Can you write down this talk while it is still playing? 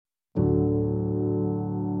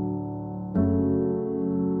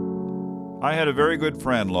I had a very good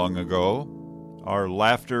friend long ago. Our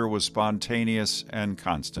laughter was spontaneous and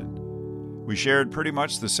constant. We shared pretty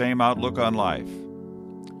much the same outlook on life.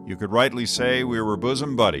 You could rightly say we were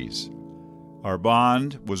bosom buddies. Our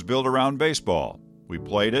bond was built around baseball. We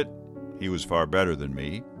played it. He was far better than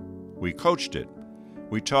me. We coached it.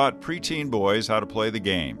 We taught preteen boys how to play the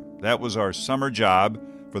game. That was our summer job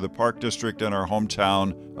for the Park District in our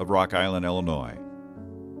hometown of Rock Island, Illinois.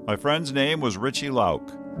 My friend's name was Richie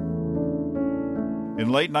Lauk. In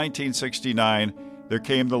late 1969, there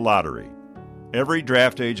came the lottery. Every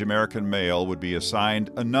draft-age American male would be assigned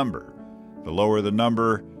a number. The lower the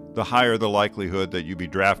number, the higher the likelihood that you'd be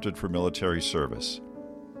drafted for military service.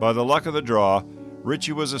 By the luck of the draw,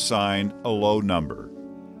 Richie was assigned a low number.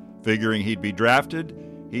 Figuring he'd be drafted,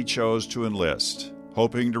 he chose to enlist,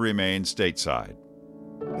 hoping to remain stateside.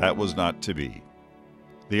 That was not to be.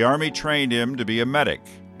 The Army trained him to be a medic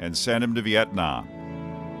and sent him to Vietnam.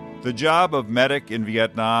 The job of medic in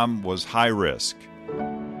Vietnam was high risk.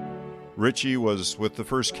 Richie was with the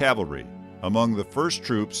 1st Cavalry, among the first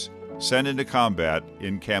troops sent into combat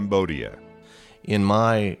in Cambodia. In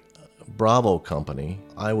my Bravo company,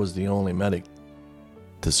 I was the only medic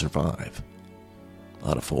to survive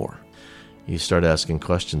out of 4. You start asking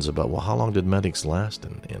questions about, well, how long did medics last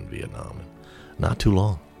in Vietnam? Not too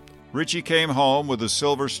long. Richie came home with a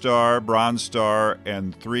Silver Star, Bronze Star,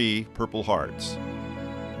 and 3 Purple Hearts.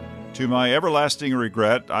 To my everlasting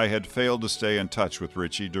regret, I had failed to stay in touch with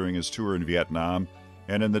Richie during his tour in Vietnam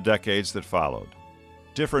and in the decades that followed.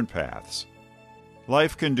 Different paths.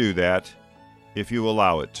 Life can do that if you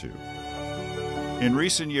allow it to. In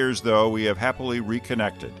recent years, though, we have happily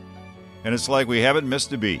reconnected, and it's like we haven't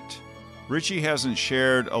missed a beat. Richie hasn't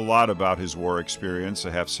shared a lot about his war experience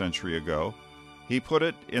a half-century ago. He put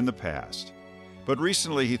it in the past. But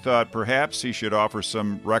recently he thought perhaps he should offer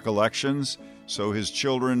some recollections so his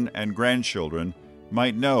children and grandchildren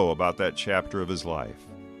might know about that chapter of his life.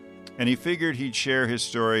 And he figured he'd share his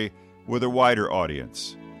story with a wider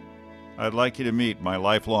audience. I'd like you to meet my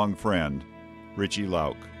lifelong friend, Richie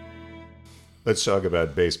Lauk. Let's talk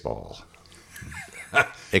about baseball.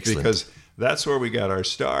 Excellent. Because that's where we got our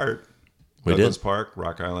start. We Douglas did. Park,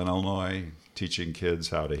 Rock Island, Illinois, teaching kids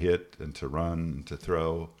how to hit and to run and to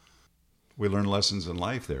throw. We learned lessons in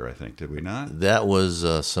life there, I think, did we not? That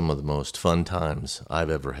was some of the most fun times I've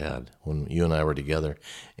ever had when you and I were together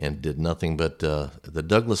and did nothing but the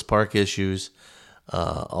Douglas Park issues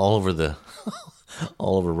all over the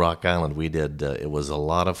all over Rock Island. We did. It was a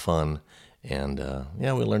lot of fun, and we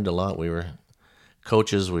learned a lot. We were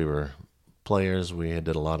coaches, we were players. We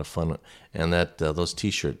did a lot of fun, and that those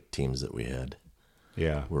T-shirt teams that we had.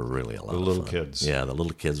 Yeah. Were really a lot of fun. The little kids. Yeah, the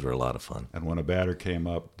little kids were a lot of fun. And when a batter came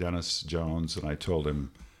up, Dennis Jones, and I told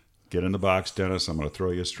him, get in the box, Dennis, I'm going to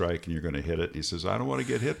throw you a strike and you're going to hit it. He says, I don't want to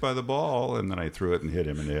get hit by the ball. And then I threw it and hit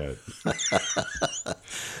him in the head.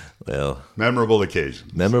 Well. Memorable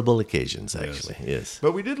occasions. Memorable occasions, actually, yes.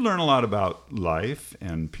 But we did learn a lot about life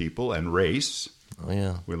and people and race. Oh,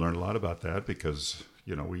 yeah. We learned a lot about that because,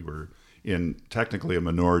 we were in technically a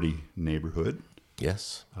minority neighborhood.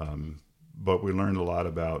 Yes. But we learned a lot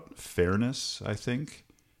about fairness, I think,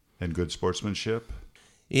 and good sportsmanship.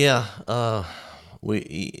 Yeah,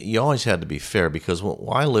 you always had to be fair because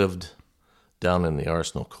I lived down in the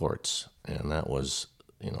Arsenal courts, and that was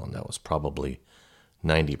probably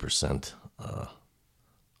 90%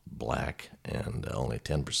 black and only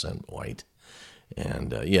 10% white.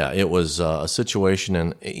 And it was a situation,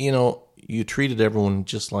 and you treated everyone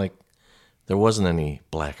just like there wasn't any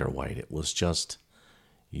black or white. It was just.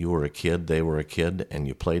 You were a kid, they were a kid, and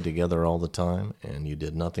you played together all the time, and you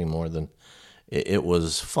did nothing more than... It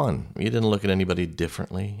was fun. You didn't look at anybody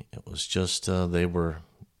differently. It was just they were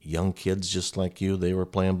young kids just like you. They were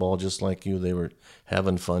playing ball just like you. They were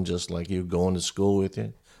having fun just like you, going to school with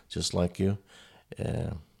you just like you.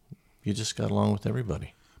 You just got along with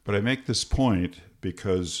everybody. But I make this point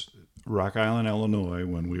because Rock Island, Illinois,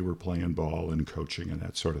 when we were playing ball and coaching and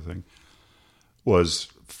that sort of thing, was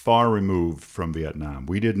far removed from Vietnam.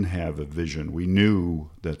 We didn't have a vision. We knew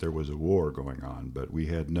that there was a war going on, but we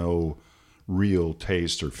had no real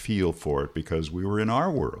taste or feel for it because we were in our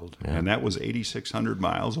world, and that was 8,600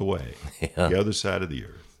 miles away, the other side of the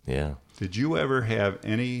earth. Yeah. Did you ever have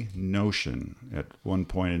any notion at one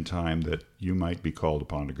point in time that you might be called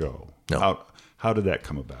upon to go? No. How did that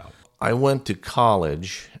come about? I went to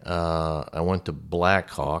college. I went to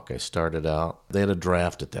Blackhawk. I started out. They had a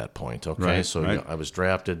draft at that point, okay? Right, so right. I was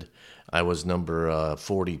drafted. I was number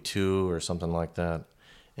 42 or something like that.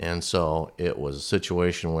 And so it was a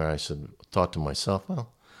situation where I thought to myself,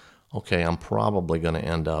 well, okay, I'm probably going to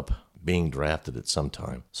end up being drafted at some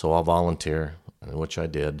time. So I'll volunteer, which I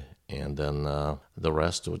did. And then the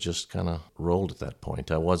rest was just kind of rolled at that point.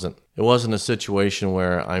 It wasn't a situation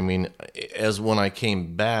where, I mean, as when I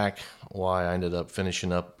came back, why I ended up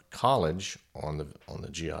finishing up college on the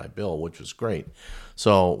GI Bill, which was great.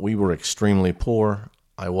 So we were extremely poor.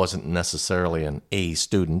 I wasn't necessarily an A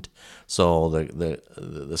student, so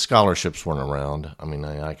the scholarships weren't around. I mean,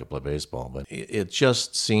 I could play baseball, but it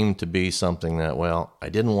just seemed to be something that, well, I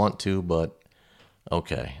didn't want to, but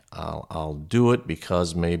okay, I'll do it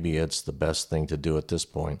because maybe it's the best thing to do at this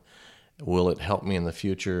point. Will it help me in the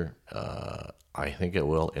future? I think it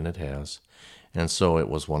will, and it has. And so it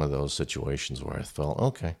was one of those situations where I felt,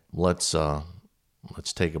 okay, let's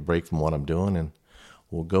take a break from what I'm doing, and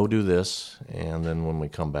we'll go do this. And then when we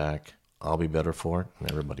come back, I'll be better for it, and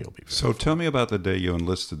everybody will be better. So tell me about the day you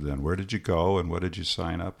enlisted then. Where did you go, and what did you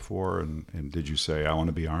sign up for? And did you say, I want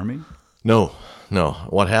to be Army? No.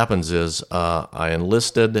 What happens is I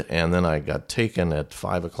enlisted, and then I got taken at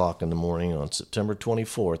 5 o'clock in the morning on September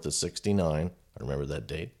 24th of 1969. I remember that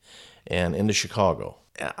date. And into Chicago.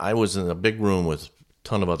 I was in a big room with a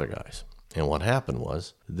ton of other guys. And what happened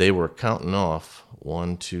was they were counting off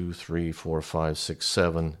 1, 2, 3, 4, 5, 6,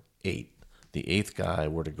 7, 8. The 8th guy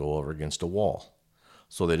were to go over against a wall.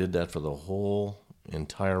 So they did that for the whole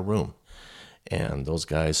entire room. And those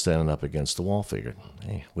guys standing up against the wall figured,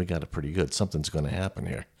 hey, we got it pretty good. Something's going to happen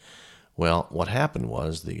here. Well, what happened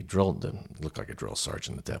was the drill didn't look like a drill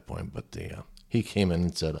sergeant at that point, but he came in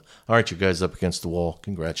and said, all right, you guys up against the wall,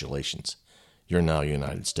 congratulations. You're now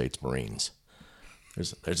United States Marines.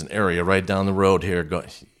 There's an area right down the road here.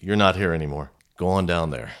 You're not here anymore. Go on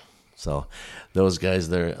down there. So those guys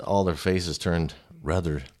there, all their faces turned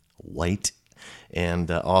rather white, and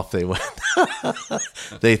off they went.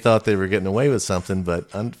 They thought they were getting away with something,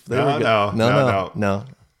 but no.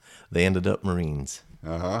 They ended up Marines.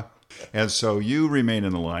 Uh-huh. And so you remain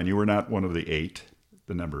in the line. You were not one of the 8,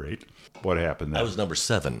 the number 8. What happened then? I was number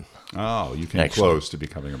 7. Oh, you came close to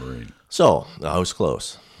becoming a Marine. So I was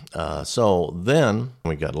close. So then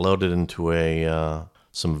we got loaded into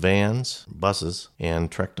some vans, buses,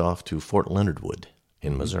 and trekked off to Fort Leonard Wood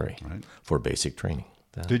in Missouri for basic training.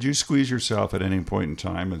 Did you squeeze yourself at any point in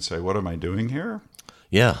time and say, what am I doing here?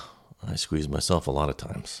 Yeah, I squeezed myself a lot of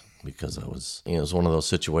times because it was one of those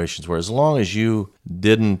situations where as long as you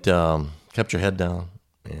didn't kept your head down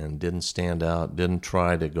and didn't stand out, didn't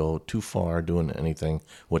try to go too far doing anything,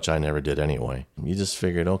 which I never did anyway, you just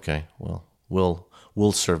figured, okay, well,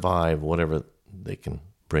 we'll survive whatever they can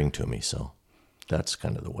bring to me. So that's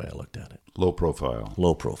kind of the way I looked at it. Low profile.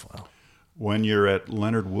 Low profile. When you're at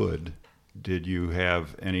Leonard Wood, did you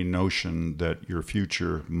have any notion that your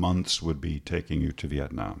future months would be taking you to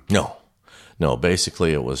Vietnam? No.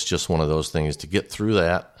 Basically, it was just one of those things to get through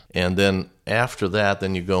that. And then after that,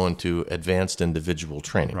 then you go into advanced individual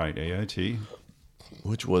training. Right, AIT.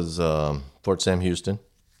 Which was Fort Sam Houston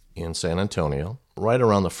in San Antonio, right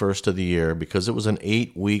around the first of the year, because it was an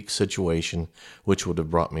 8-week situation, which would have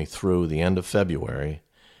brought me through the end of February.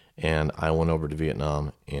 And I went over to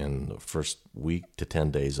Vietnam in the first week to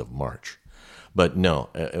 10 days of March. But no,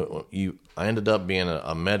 I ended up being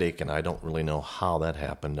a medic, and I don't really know how that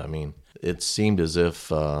happened. I mean, it seemed as if,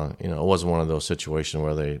 it wasn't one of those situations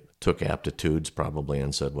where they took aptitudes probably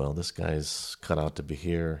and said, well, this guy's cut out to be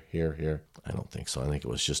here. I don't think so. I think it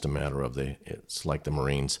was just a matter of it's like the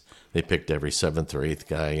Marines. They picked every 7th or 8th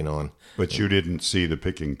guy, But you didn't see the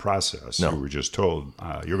picking process. No. You were just told,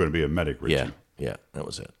 you're going to be a medic, Richie. Yeah, that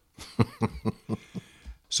was it.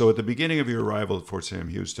 So at the beginning of your arrival at Fort Sam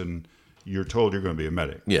Houston, you're told you're going to be a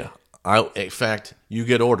medic. Yeah. In fact, you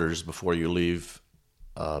get orders before you leave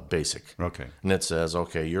basic. Okay. And it says,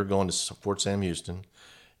 okay, you're going to Fort Sam Houston.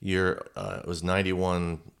 It was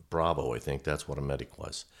 91 Bravo, I think that's what a medic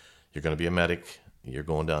was. You're going to be a medic. You're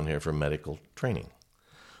going down here for medical training.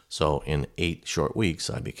 So in 8 short weeks,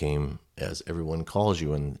 I became, as everyone calls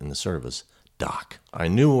you in the service, Doc. I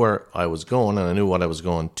knew where I was going, and I knew what I was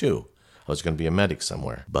going to. I was going to be a medic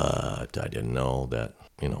somewhere, but I didn't know that,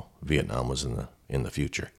 Vietnam was in the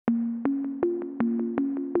future.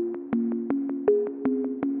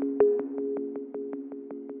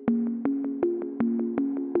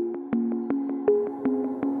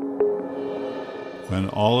 When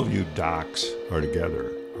all of you docs are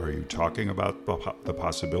together, are you talking about the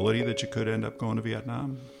possibility that you could end up going to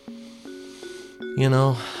Vietnam?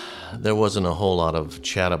 There wasn't a whole lot of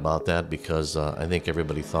chat about that because I think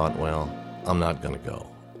everybody thought, well, I'm not going to go.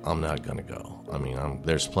 I mean,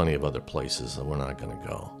 there's plenty of other places that we're not going to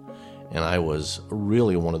go. And I was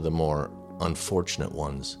really one of the more unfortunate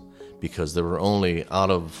ones because there were only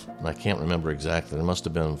I can't remember exactly, there must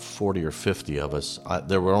have been 40 or 50 of us.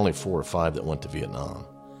 There were only 4 or 5 that went to Vietnam.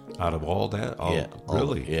 Out of all that? Oh, yeah,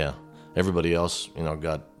 really? Yeah. Everybody else,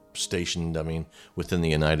 got stationed, within the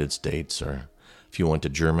United States, or if you went to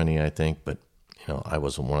Germany, I think, but, I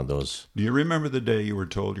wasn't one of those. Do you remember the day you were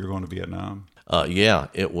told you're going to Vietnam? Yeah,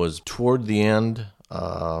 it was toward the end,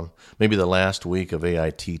 maybe the last week of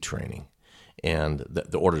AIT training, and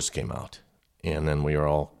the orders came out, and then we were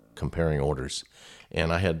all comparing orders.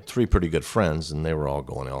 And I had 3 pretty good friends, and they were all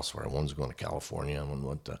going elsewhere. One's going to California, and one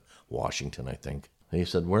went to Washington, I think. He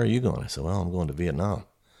said, "Where are you going?" I said, "Well, I'm going to Vietnam."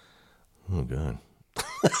 "Oh, God."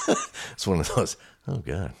 It's one of those, oh,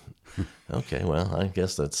 God. Okay, well, I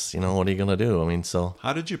guess that's, what are you going to do? So.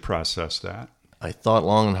 How did you process that? I thought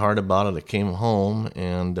long and hard about it. I came home,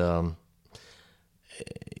 and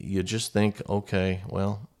you just think, okay,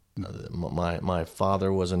 well, my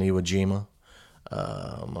father was in Iwo Jima.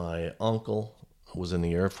 My uncle was in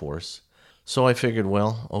the Air Force. So I figured,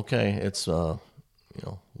 well, okay, it's, I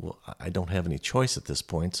don't have any choice at this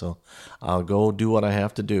point, so I'll go do what I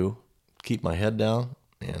have to do, keep my head down,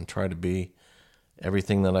 and try to be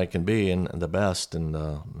everything that I can be and the best, and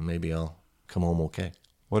maybe I'll come home okay.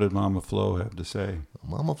 What did Mama Flo have to say?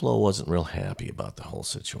 Mama Flo wasn't real happy about the whole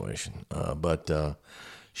situation, but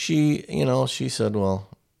she said, well,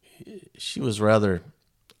 she was rather,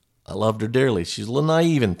 I loved her dearly. She's a little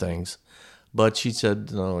naive in things, but she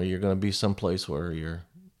said, "No, you're going to be someplace where you're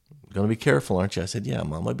going to be careful, aren't you?" I said, "Yeah,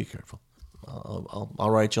 Mom, I'll be careful.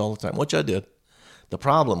 I'll write you all the time," which I did. The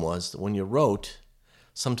problem was that when you wrote,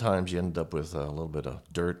 sometimes you ended up with a little bit of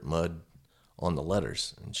dirt, mud on the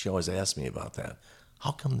letters, and she always asked me about that.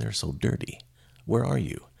 "How come they're so dirty? Where are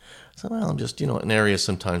you?" I said, "Well, I'm just, in areas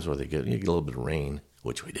sometimes where you get a little bit of rain,"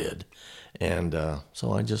 which we did. And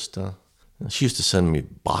so I just, she used to send me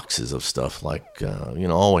boxes of stuff like,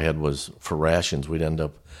 all we had was, for rations, we'd end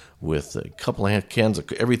up with a couple of cans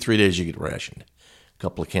of, every 3 days you get rationed. A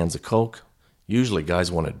couple of cans of Coke. Usually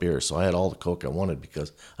guys wanted beer, so I had all the Coke I wanted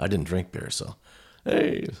because I didn't drink beer. So,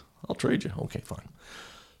 "Hey, I'll trade you." "Okay, fine."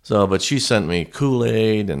 So, but she sent me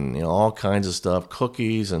Kool-Aid and all kinds of stuff,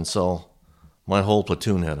 cookies, and so my whole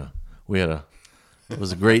platoon it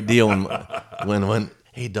was a great deal when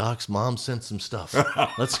 "Hey, Doc's mom sent some stuff.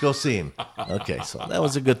 Let's go see him." Okay, so that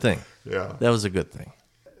was a good thing. Yeah. That was a good thing.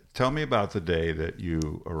 Tell me about the day that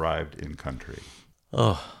you arrived in country.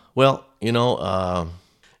 Oh, well,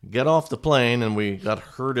 get off the plane and we got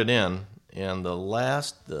herded in, and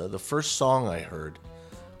the first song I heard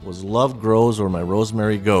was "Love Grows Where My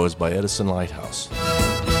Rosemary Goes" by Edison Lighthouse.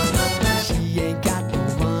 She ain't got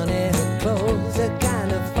no money, her clothes are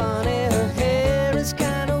kind of funny, her hair is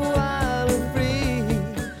kind of wild and free.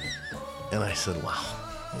 And I said, wow,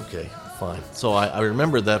 okay, fine. So I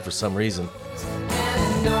remembered that for some reason.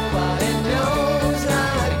 And nobody knows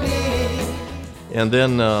like me. And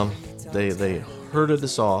then they herded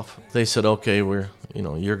us off. They said, okay,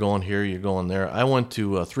 you're going here, you're going there. I went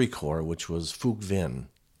to 3 Corps, which was Phuc Vinh.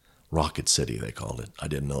 Rocket City, they called it. I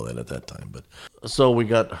didn't know that at that time. But so we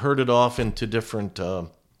got herded off into different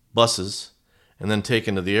buses and then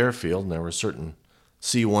taken to the airfield, and there were certain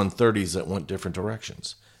C-130s that went different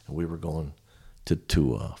directions. And we were going to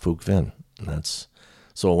Phuc Vinh. And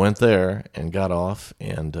so I went there and got off,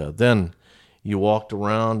 and then you walked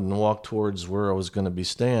around and walked towards where I was going to be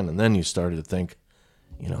staying, and then you started to think,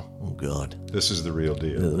 oh, God. This is the real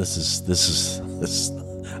deal. This is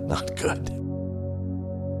not good.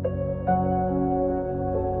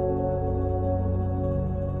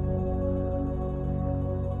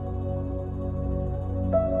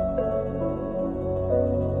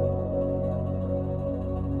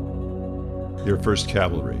 Your 1st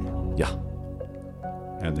Cavalry. Yeah.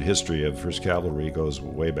 And the history of 1st Cavalry goes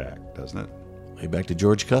way back, doesn't it? Way back to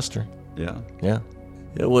George Custer. Yeah. Yeah.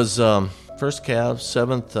 It was 1st Cav,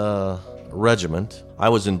 7th Regiment. I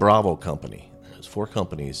was in Bravo Company. There's 4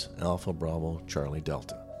 companies, Alpha, Bravo, Charlie,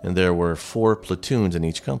 Delta. And there were 4 platoons in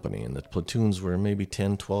each company, and the platoons were maybe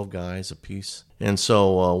 10, 12 guys apiece. And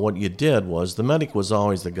so what you did was, the medic was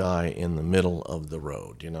always the guy in the middle of the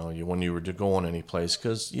road, when you were going any place,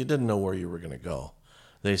 because you didn't know where you were going to go.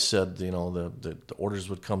 They said, the orders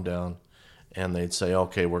would come down, and they'd say,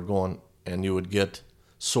 okay, we're going, and you would get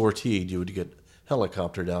sortied, you would get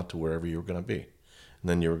helicoptered out to wherever you were going to be. And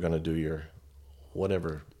then you were going to do your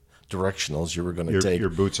whatever directionals you were going to take. Your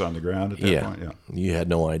boots on the ground at that point? Yeah. You had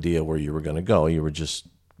no idea where you were going to go. You were just,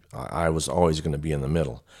 I was always going to be in the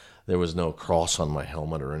middle. There was no cross on my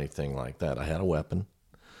helmet or anything like that. I had a weapon.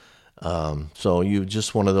 So you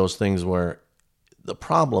just one of those things where the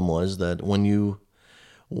problem was that when you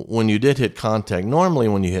did hit contact, normally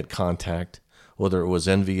when you hit contact, whether it was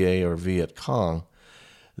NVA or Viet Cong,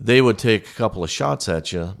 they would take a couple of shots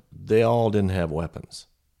at you. They all didn't have weapons.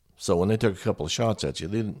 So when they took a couple of shots at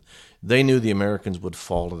you, they knew the Americans would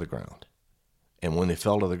fall to the ground. And when they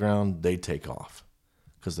fell to the ground, they'd take off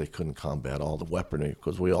because they couldn't combat all the weaponry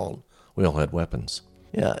because we all had weapons.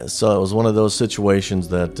 Yeah, so it was one of those situations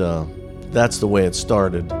that that's the way it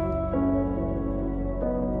started.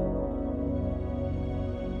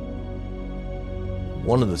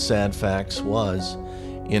 One of the sad facts was,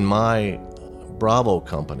 in my Bravo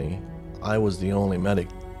company, I was the only medic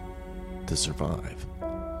to survive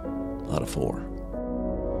out of 4.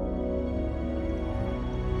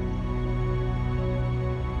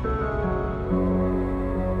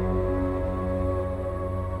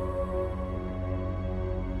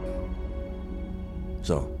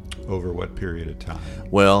 So, Over what period of time?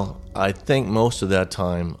 well, I think most of that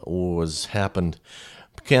time happened.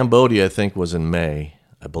 Cambodia, I think, was in May,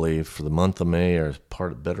 I believe, for the month of May or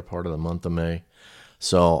better part of the month of May.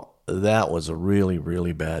 So that was a really,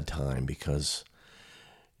 really bad time because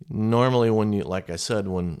normally like I said,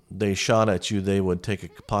 when they shot at you, they would take a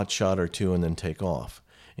pot shot or two and then take off.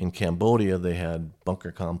 In Cambodia, they had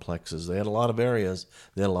bunker complexes. They had a lot of areas.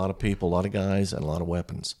 They had a lot of people, a lot of guys, and a lot of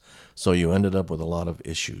weapons. So you ended up with a lot of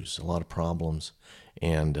issues, a lot of problems.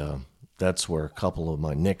 And that's where a couple of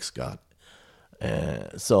my nicks got.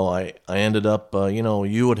 So I ended up,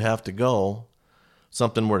 you would have to go.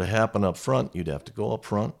 Something were to happen up front, you'd have to go up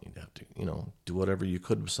front. You'd have to, do whatever you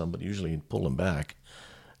could with somebody. Usually you'd pull them back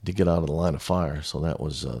to get out of the line of fire. So that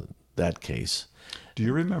was that case. Do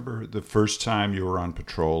you remember the first time you were on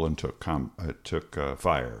patrol and took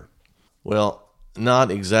fire? Well, not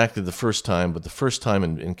exactly the first time, but the first time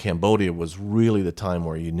in Cambodia was really the time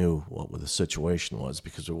where you knew what the situation was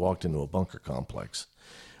because we walked into a bunker complex,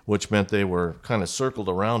 which meant they were kind of circled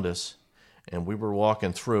around us, and we were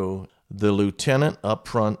walking through. The lieutenant up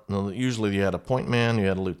front, usually you had a point man, you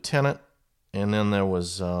had a lieutenant, and then there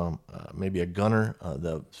was maybe a gunner.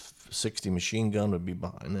 The 60 machine gun would be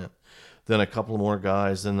behind that. Then a couple more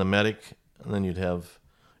guys, then the medic, and then you'd have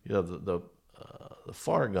the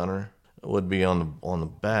far gunner would be on the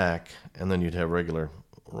back, and then you'd have regular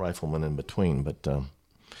riflemen in between. But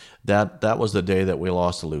that was the day that we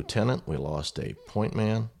lost a lieutenant, we lost a point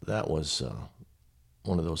man. That was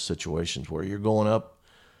one of those situations where you're going up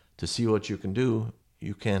to see what you can do.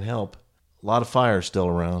 You can't help. A lot of fire still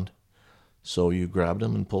around, so you grabbed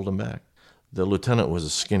him and pulled him back. The lieutenant was a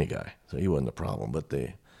skinny guy, so he wasn't a problem, but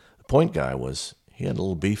the point guy he had a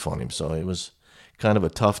little beef on him, so it was kind of a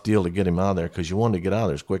tough deal to get him out of there because you wanted to get out of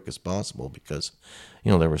there as quick as possible because,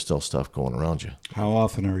 there was still stuff going around you. How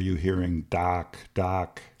often are you hearing Doc,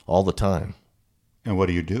 Doc? All the time. And what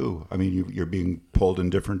do? I mean, you're being pulled in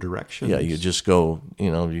different directions. Yeah, you just go,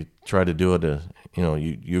 you try to do it,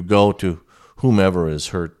 you go to whomever is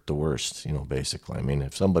hurt the worst, basically. I mean,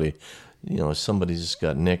 if somebody, if somebody's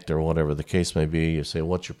got nicked or whatever the case may be, you say,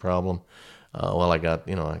 what's your problem? Well, I got,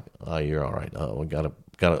 you're all right.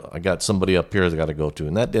 I got somebody up here that I got to go to.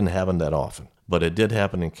 And that didn't happen that often. But it did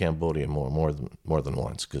happen in Cambodia more than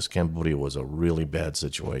once because Cambodia was a really bad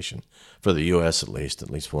situation for the U.S. at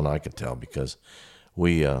least when I could tell, because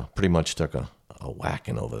we pretty much took a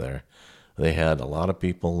whacking over there. They had a lot of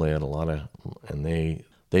people. They had and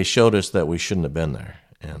they showed us that we shouldn't have been there.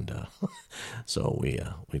 And so we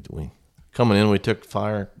coming in, we took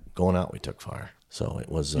fire. Going out, we took fire. So it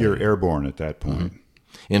was. You're airborne at that point. Mm-hmm.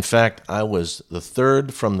 In fact, I was the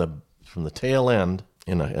third from the tail end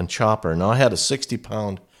in chopper. Now I had a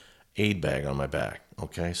 60-pound aid bag on my back.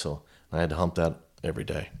 Okay, so I had to hump that every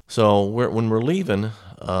day. So when we're leaving,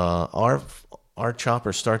 our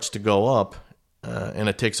chopper starts to go up, and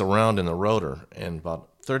it takes a round in the rotor, and about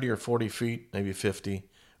 30 or 40 feet, maybe 50,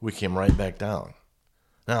 we came right back down.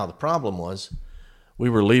 Now the problem was, we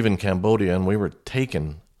were leaving Cambodia and we were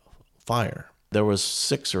taking fire. There was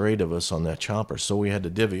 6 or 8 of us on that chopper, so we had to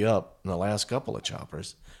divvy up in the last couple of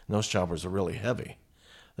choppers, and those choppers are really heavy.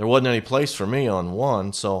 There wasn't any place for me on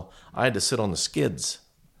one, so I had to sit on the skids,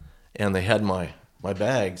 and they had my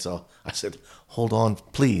bag, so I said, hold on,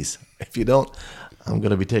 please. If you don't, I'm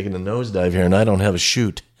going to be taking a nosedive here, and I don't have a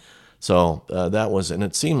chute. So that was, and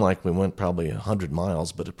it seemed like we went probably 100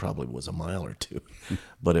 miles, but it probably was a mile or two.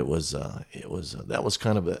 But that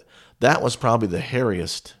was probably the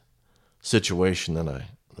hairiest situation that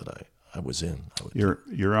I was in.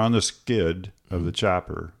 You're on the skid of the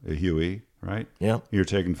chopper, a Huey, right? Yep. You're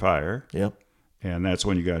taking fire. Yep. And that's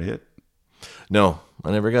when you got hit? No,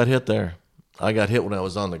 I never got hit there. I got hit when I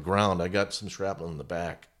was on the ground. I got some shrapnel in the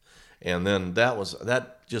back. And then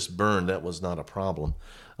that just burned. That was not a problem.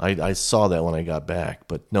 I saw that when I got back.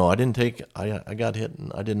 But no, I didn't I got hit,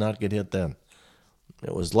 and I did not get hit then.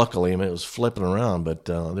 It was luckily, it was flipping around, but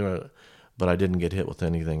I didn't get hit with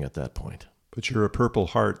anything at that point. But you're a Purple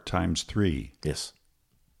Heart times 3. Yes.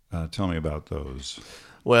 Tell me about those.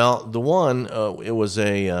 Well, the one, it was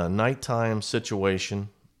a nighttime situation,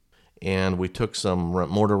 and we took some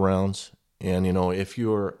mortar rounds. And, if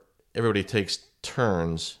everybody takes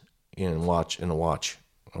turns in a watch.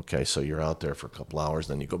 Okay, so you're out there for a couple hours,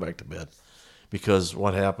 then you go back to bed. Because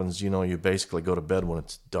what happens, you basically go to bed when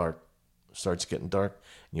it's dark, starts getting dark,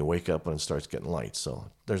 and you wake up when it starts getting light.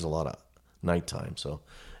 So there's a lot of nighttime.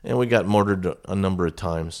 And we got mortared a number of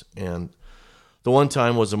times. And the one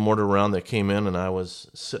time was a mortar round that came in, and I was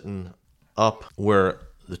sitting up where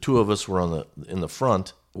the two of us were in the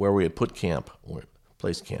front where we had put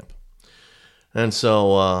placed camp. And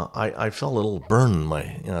so I felt a little burn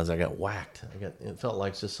as I got whacked. It felt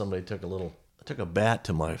like just somebody took a bat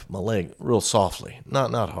to my leg real softly,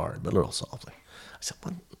 not hard, but real softly. I said,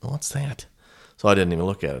 "What's that?" So I didn't even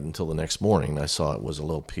look at it until the next morning. And I saw it was a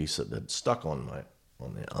little piece that had stuck on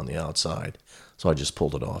the outside. So I just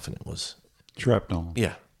pulled it off, and it was shrapnel.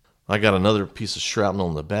 Yeah, I got another piece of shrapnel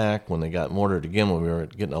in the back when they got mortared again. When we were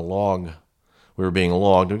getting we were being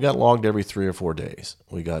logged. We got logged every 3 or 4 days.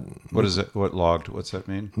 We got what is it? What logged? What's that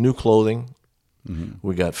mean? New clothing. Mm-hmm.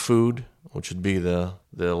 We got food, which would be the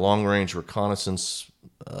long range reconnaissance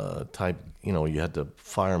type. You had to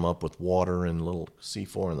fire them up with water and a little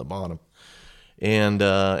C4 in the bottom, and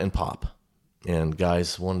pop. And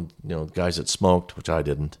guys that smoked, which I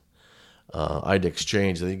didn't. I'd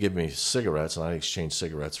exchange. They'd give me cigarettes, and I'd exchange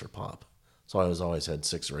cigarettes for pop. So I always had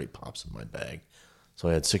 6 or 8 pops in my bag. So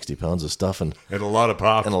I had 60 pounds of stuff and a lot of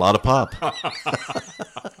pop. And a lot of pop.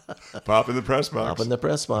 Pop in the press box. Pop in the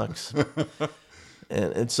press box.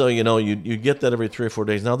 and so, you get that every 3 or 4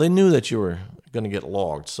 days. Now, they knew that you were going to get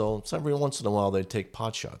logged. So every once in a while, they'd take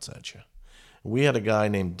pot shots at you. We had a guy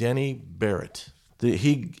named Denny Barrett.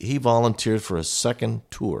 He volunteered for a second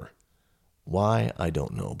tour. Why? I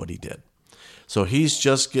don't know, but he did. So he's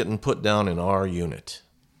just getting put down in our unit,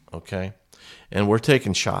 okay? And we're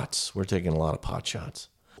taking shots. We're taking a lot of pot shots.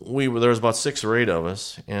 There was about 6 or 8 of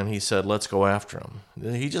us, and he said, "Let's go after him."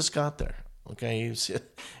 He just got there, okay?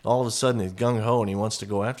 All of a sudden, he's gung-ho, and he wants to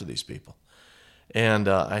go after these people. And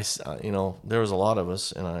there was a lot of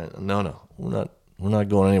us, and no, we're not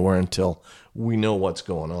going anywhere until we know what's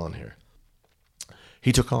going on here.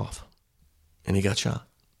 He took off, and he got shot.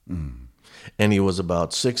 Mm. And he was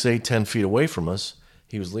about 6, 8, 10 feet away from us.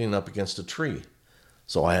 He was leaning up against a tree.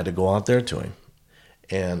 So I had to go out there to him.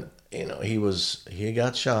 And, he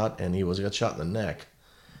got shot, and got shot in the neck.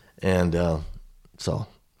 And so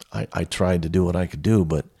I tried to do what I could do,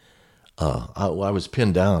 but I was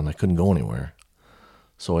pinned down. I couldn't go anywhere.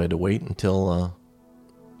 So I had to wait until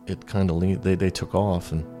it kind of they took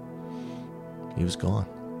off, and he was gone.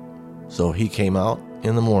 So he came out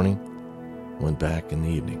in the morning, went back in the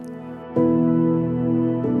evening.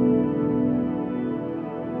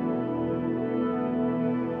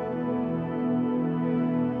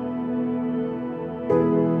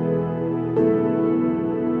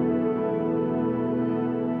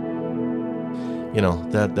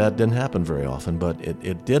 That didn't happen very often, but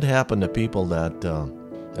it did happen to people that,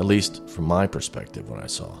 at least from my perspective when I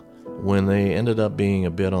saw, when they ended up being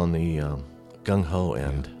a bit on the gung-ho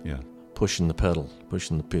end, pushing the pedal,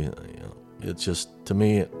 it's just, to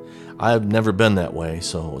me, I've never been that way,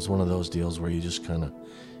 so it was one of those deals where you just kind of,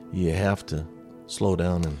 you have to slow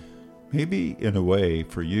down. And maybe in a way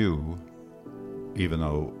for you, even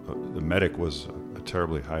though the medic was a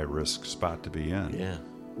terribly high-risk spot to be in,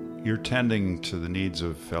 you're tending to the needs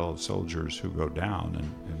of fellow soldiers who go down,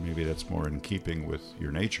 and maybe that's more in keeping with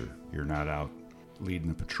your nature. You're not out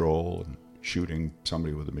leading a patrol and shooting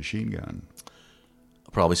somebody with a machine gun.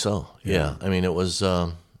 Probably so, yeah. I mean, it was,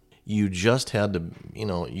 you just had to,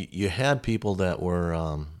 you had people that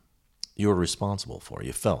were, you were responsible for,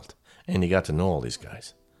 you felt, and you got to know all these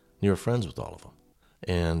guys. You were friends with all of them.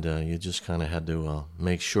 And you just kind of had to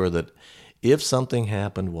make sure that if something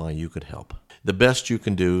happened, you could help. The best you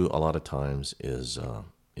can do a lot of times is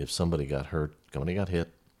if somebody got hurt, somebody got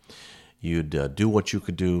hit, you'd do what you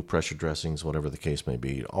could do, pressure dressings, whatever the case may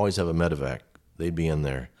be. You'd always have a medevac. They'd be in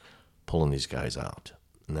there pulling these guys out.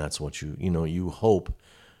 And that's what you hope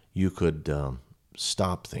you could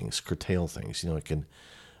stop things, curtail things.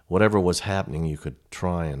 Whatever was happening, you could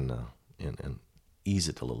try and ease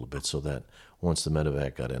it a little bit so that once the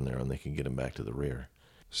medevac got in there and they could get him back to the rear.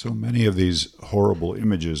 So many of these horrible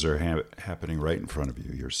images are happening right in front of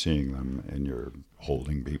you. You're seeing them, and you're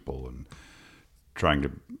holding people and trying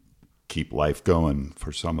to keep life going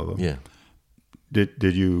for some of them. Yeah.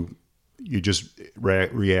 Did you just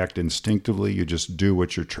react instinctively? You just do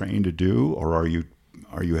what you're trained to do, or are you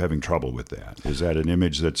are you having trouble with that? Is that an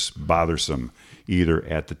image that's bothersome either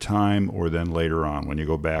at the time or then later on when you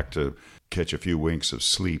go back to catch a few winks of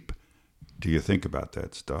sleep? Do you think about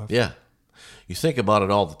that stuff? Yeah. You think about it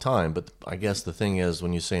all the time, but I guess the thing is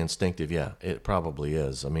when you say instinctive, yeah, it probably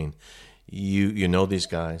is. I mean, you know these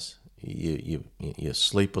guys. You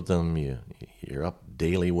sleep with them. You're up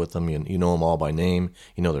daily with them. You know them all by name.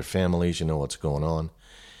 You know their families. You know what's going on,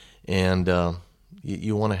 and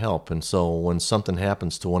you want to help. And so when something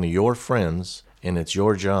happens to one of your friends and it's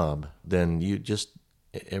your job, then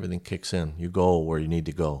everything kicks in. You go where you need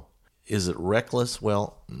to go. Is it reckless?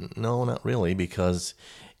 Well, no, not really, because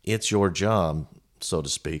it's your job, so to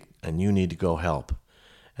speak, and you need to go help.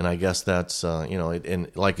 And I guess that's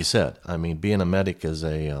and like you said, I mean, being a medic is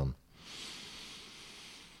a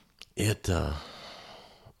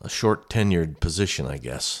short tenured position, I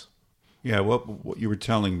guess. Yeah, what you were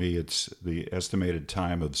telling me, it's the estimated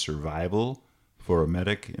time of survival for a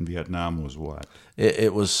medic in Vietnam was what?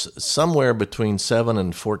 It was somewhere between 7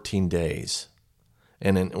 and 14 days.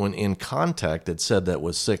 And when in contact, it said that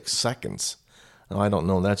was 6 seconds. Now, I don't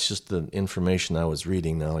know. That's just the information I was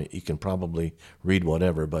reading. Now, you can probably read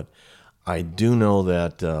whatever, but I do know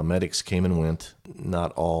that medics came and went.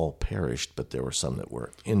 Not all perished, but there were some that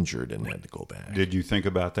were injured and had to go back. Did you think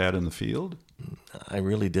about that in the field? I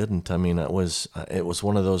really didn't. I mean, it was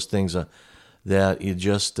one of those things that you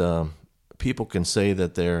just people can say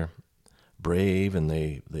that they're brave and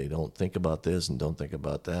they don't think about this and don't think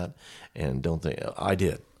about that and don't think. I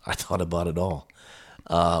did. I thought about it all.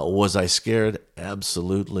 Was I scared?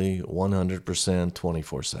 Absolutely, 100%,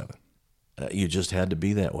 24/7. You just had to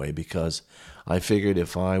be that way because I figured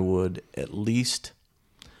if I would at least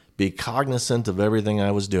be cognizant of everything I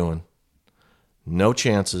was doing, no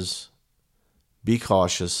chances, be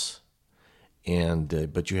cautious, and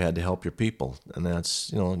but you had to help your people, and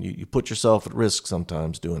that's you put yourself at risk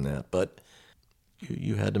sometimes doing that, but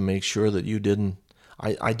you had to make sure that you didn't.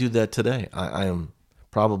 I do that today. I am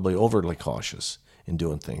probably overly cautious in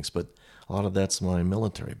doing things, but a lot of that's my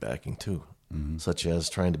military backing too, such as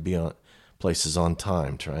trying to be on places on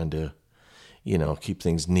time, trying to, keep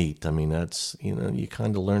things neat. I mean, that's, you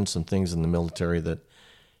kind of learn some things in the military that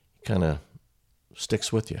kind of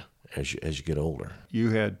sticks with you as you get older.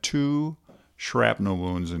 You had 2 shrapnel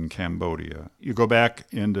wounds in Cambodia. You go back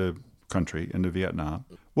into Vietnam.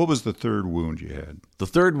 What was the 3rd wound you had? The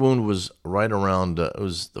 3rd wound was right around, it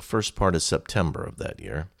was the first part of September of that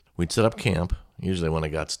year. We'd set up camp. Usually when it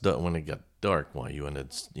got dark,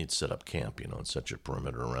 you'd set up camp, and set your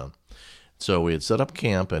perimeter around. So we had set up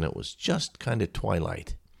camp, and it was just kind of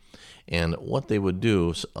twilight. And what they would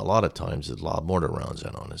do, a lot of times, is lob mortar rounds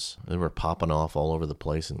in on us. They were popping off all over the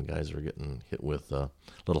place, and guys were getting hit with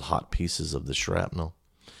little hot pieces of the shrapnel.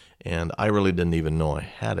 And I really didn't even know I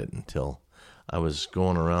had it until I was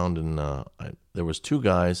going around, and there was 2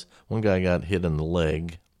 guys. One guy got hit in the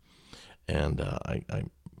leg, and I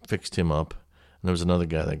fixed him up. And there was another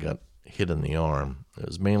guy that got hit in the arm. It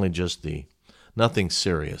was mainly just nothing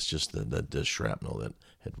serious, just the shrapnel that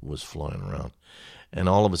was flying around. And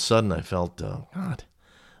all of a sudden I felt, God,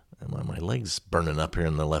 my leg's burning up here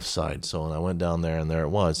on the left side. So when I went down there, and there it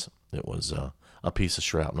was. It was a piece of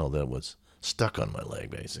shrapnel that was stuck on my leg,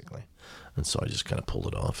 basically. And so I just kind of pulled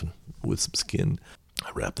it off, and with some skin, I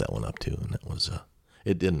wrapped that one up too. And that was,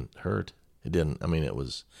 it didn't hurt. It didn't,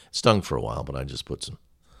 it stung for a while, but I just put some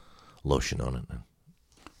lotion on it.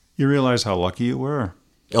 You realize how lucky you were?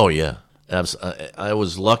 Oh, yeah. I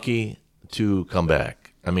was lucky to come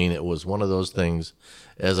back. It was one of those things.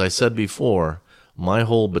 As I said before, my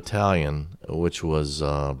whole battalion, which was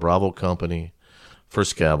Bravo Company,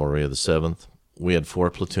 1st Cavalry of the 7th, we had 4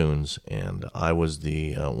 platoons, and I was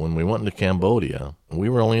when we went into Cambodia, we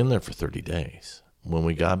were only in there for 30 days. When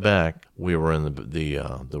we got back, we were in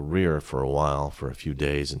the rear for a while, for a few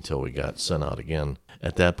days, until we got sent out again.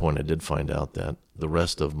 At that point, I did find out that the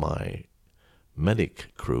rest of my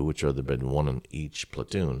medic crew, which are been 1 in each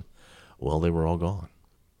platoon, well, they were all gone.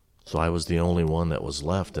 So I was the only one that was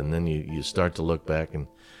left, and then you start to look back and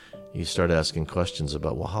you start asking questions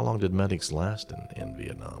about, well, how long did medics last in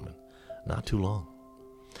Vietnam? And not too long.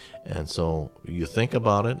 And so you think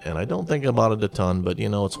about it, and I don't think about it a ton, but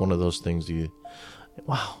it's one of those things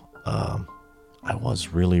I was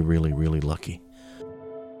really, really, really lucky.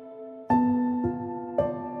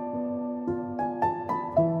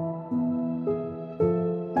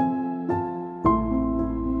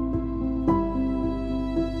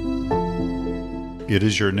 It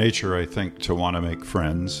is your nature, I think, to want to make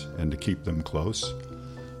friends and to keep them close.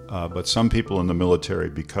 But some people in the military,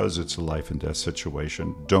 because it's a life and death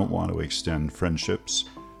situation, don't want to extend friendships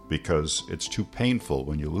because it's too painful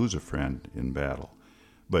when you lose a friend in battle.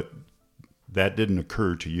 But that didn't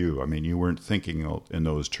occur to you. I mean, you weren't thinking in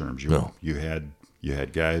those terms. No. You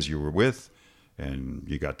had guys you were with, and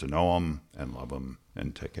you got to know them and love them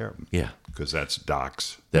and take care of them. Yeah. Because that's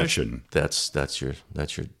Doc's mission. That's your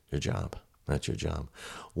job. That's your job.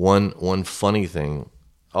 One funny thing.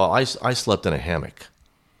 Oh, I slept in a hammock.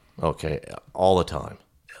 Okay, all the time.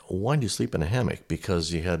 Why do you sleep in a hammock?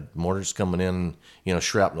 Because you had mortars coming in.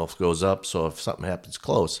 Shrapnel goes up. So if something happens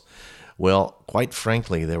close, well, quite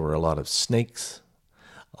frankly, there were a lot of snakes,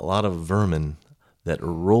 a lot of vermin that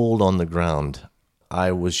rolled on the ground.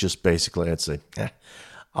 I was just basically, I'd say,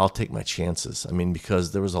 I'll take my chances. I mean,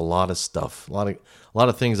 because there was a lot of stuff, a lot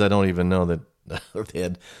of things I don't even know that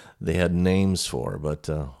they had names for. But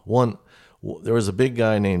there was a big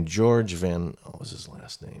guy named George Van. What was his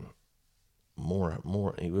last name? More.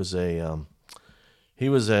 He was an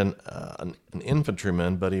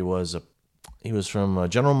infantryman, but he was from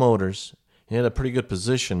General Motors. He had a pretty good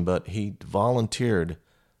position, but he volunteered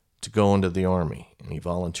to go into the Army, and he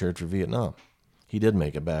volunteered for Vietnam. He did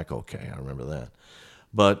make it back okay, I remember that.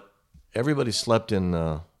 But everybody slept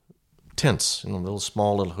in tents, little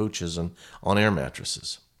small little hooches and on air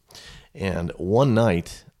mattresses. And one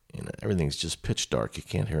night, everything's just pitch dark, you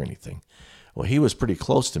can't hear anything. Well, he was pretty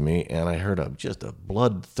close to me, and I heard just a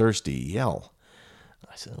bloodthirsty yell.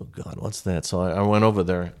 I said, "Oh God, what's that?" So I went over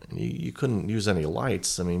there. And you couldn't use any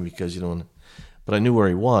lights, because you don't. But I knew where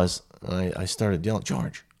he was, and I started yelling,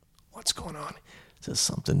 "George, what's going on?" He says,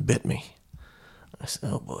 "Something bit me." I said,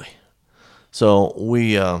 "Oh boy." So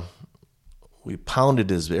we pounded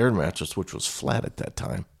his air mattress, which was flat at that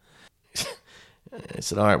time. I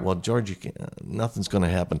said, "All right, well, George, nothing's going to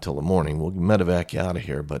happen till the morning. We'll medevac you out of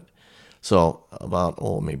here." But so about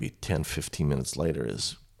maybe 10, 15 minutes later,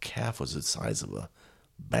 his calf was the size of a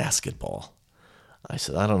basketball. I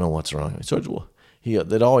said, "I don't know what's wrong." He said, "Well,"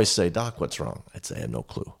 they'd always say, "Doc, what's wrong?" I'd say, "I have no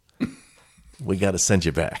clue." We got to send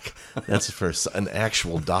you back. That's for an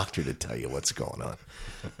actual doctor to tell you what's going on.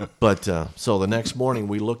 But so the next morning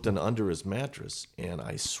we looked under his mattress, and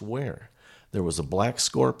I swear there was a black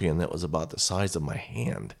scorpion that was about the size of my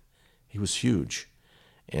hand. He was huge,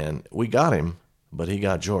 and we got him, but he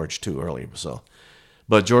got George too early. So,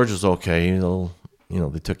 but George was okay.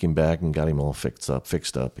 They took him back and got him all fixed up.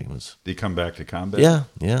 He was. Did he come back to combat?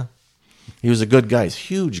 Yeah. He was a good guy.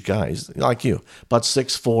 Huge guys like you, about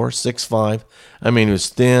 6'4", 6'5". I mean, he was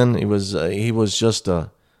thin. He was just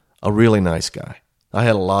a really nice guy. I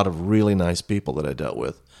had a lot of really nice people that I dealt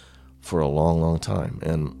with for a long, long time,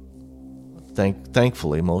 and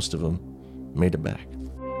thankfully, most of them made it back.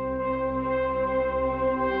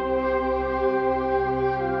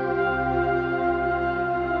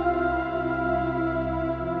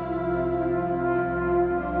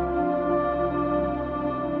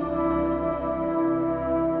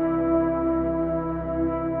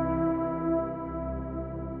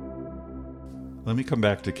 Let me come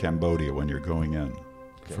back to Cambodia when you're going in.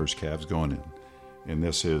 The first Cav's going in. And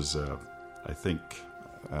this is, I think,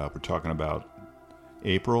 we're talking about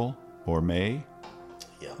April or May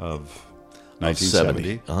of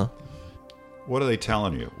 1970. Uh-huh. What are they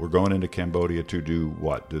telling you? We're going into Cambodia to do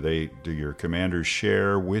what? Do your commanders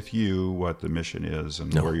share with you what the mission is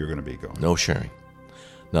and where you're going to be going? No sharing.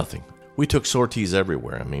 Nothing. We took sorties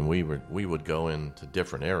everywhere. I mean, we would go into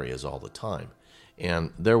different areas all the time.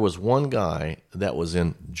 And there was one guy that was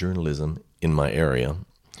in journalism in my area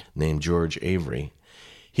named George Avery.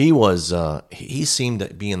 He seemed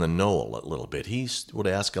to be in the know a little bit. He would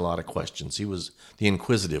ask a lot of questions. He was the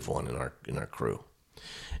inquisitive one in our crew.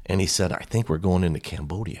 And he said, "I think we're going into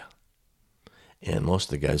Cambodia." And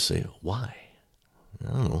most of the guys say, "Why?"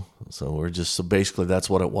 I don't know. So basically that's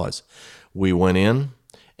what it was. We went in,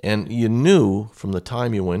 and you knew from the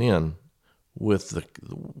time you went in we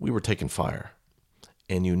were taking fire.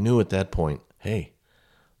 And you knew at that point, hey,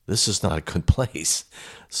 this is not a good place.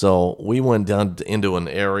 So we went down into an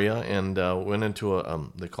area and went into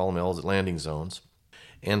they call them landing zones.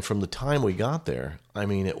 And from the time we got there, I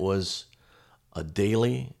mean, it was a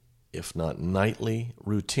daily, if not nightly,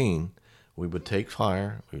 routine. We would take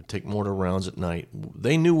fire. We would take mortar rounds at night.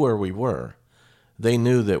 They knew where we were. They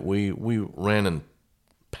knew that we ran in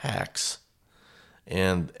packs.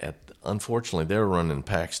 And unfortunately, they were running in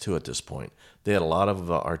packs too at this point. They had a lot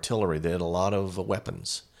of artillery. They had a lot of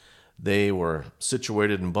weapons. They were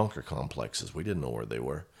situated in bunker complexes. We didn't know where they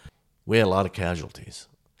were. We had a lot of casualties.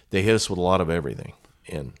 They hit us with a lot of everything.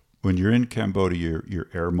 And when you're in Cambodia, you're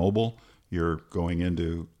air mobile. You're going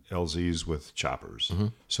into LZs with choppers. Mm-hmm.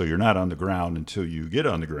 So you're not on the ground until you get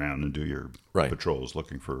on the ground and do your patrols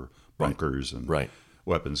looking for bunkers. Right.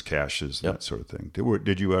 weapons caches and that sort of thing.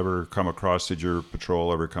 Did you ever come across? Did your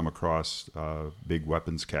patrol ever come across big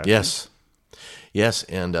weapons caches? Yes,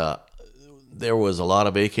 and there was a lot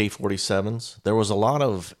of AK-47s. There was a lot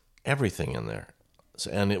of everything in there,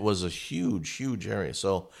 and it was a huge, huge area.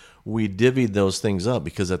 So we divvied those things up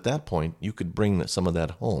because at that point you could bring some of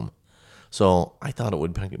that home. So I thought it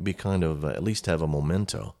would be kind of at least have a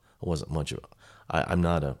memento. It wasn't much of I'm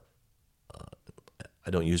not a. I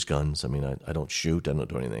don't use guns. I mean, I don't shoot. I don't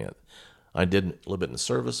do anything. I did a little bit in the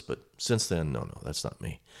service, but since then, no, that's not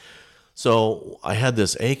me. So I had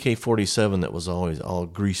this AK-47 that was always all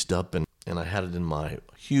greased up, and I had it in my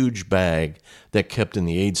huge bag that kept in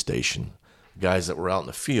the aid station. Guys that were out in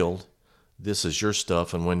the field, this is your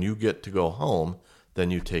stuff, and when you get to go home, then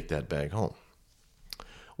you take that bag home.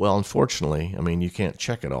 Well, unfortunately, I mean, you can't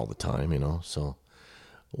check it all the time, so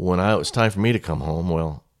when it was time for me to come home,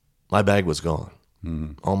 well, my bag was gone.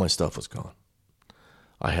 Mm-hmm. All my stuff was gone.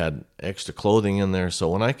 I had extra clothing in there, so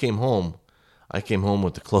when I came home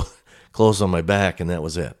with the clothes on my back, and that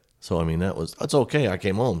was it. So, I mean, that's okay. I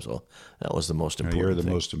came home, so that was the most important thing. You're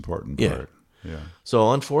the most important part. Yeah.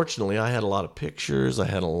 So, unfortunately, I had a lot of pictures. I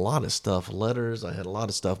had a lot of stuff, letters. I had a lot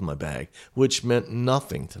of stuff in my bag, which meant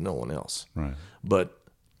nothing to no one else. Right. But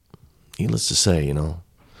needless to say,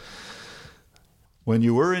 when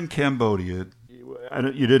you were in Cambodia,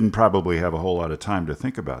 you didn't probably have a whole lot of time to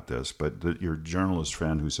think about this, but your journalist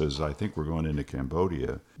friend who says, I think we're going into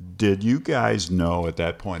Cambodia, did you guys know at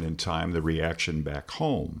that point in time the reaction back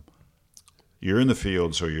home? You're in the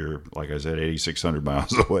field, so you're, like I said, 8,600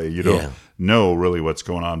 miles away. You don't know really what's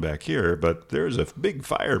going on back here, but there's a big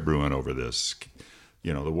fire brewing over this.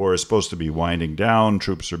 The war is supposed to be winding down.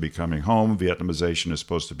 Troops are becoming home. Vietnamization is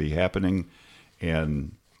supposed to be happening.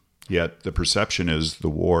 And yet the perception is the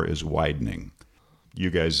war is widening. You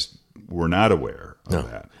guys were not aware of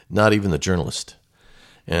that. Not even the journalist.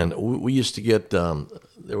 And we used to get,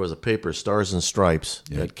 there was a paper, Stars and Stripes,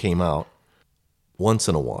 that came out once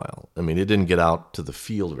in a while. I mean, it didn't get out to the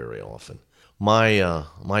field very often.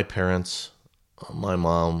 My parents, my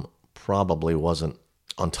mom probably wasn't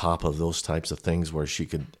on top of those types of things where she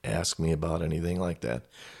could ask me about anything like that.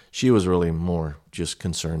 She was really more just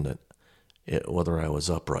concerned that whether I was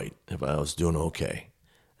upright, if I was doing okay.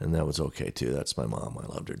 And that was okay too. That's my mom. I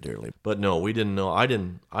loved her dearly. But no, we didn't know. I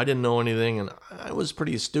didn't know anything, and I was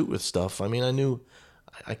pretty astute with stuff. I mean,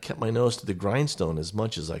 I kept my nose to the grindstone as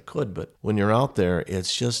much as I could. But when you're out there,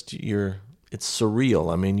 it's just it's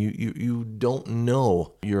surreal. I mean, you don't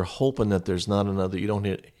know. You're hoping that there's not another. You don't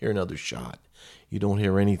hear another shot. You don't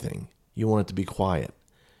hear anything. You want it to be quiet.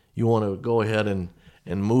 You want to go ahead and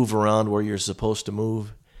move around where you're supposed to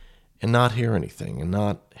move, and not hear anything, and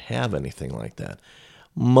not have anything like that.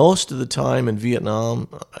 Most of the time in Vietnam,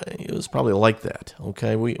 it was probably like that,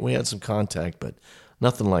 okay? We had some contact, but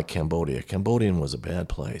nothing like Cambodia. Cambodian was a bad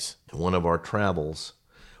place. In one of our travels,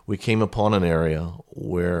 we came upon an area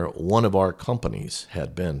where one of our companies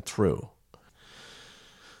had been through.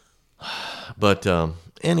 But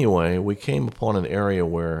anyway, we came upon an area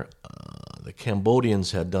where the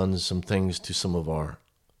Cambodians had done some things to some of our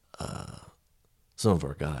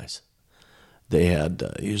guys. They had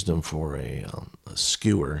used them for a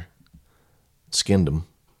skewer, skinned them,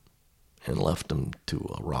 and left them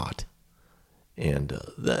to rot. And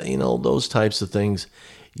those types of things,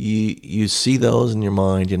 you see those in your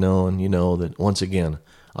mind, and you know that once again,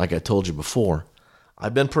 like I told you before,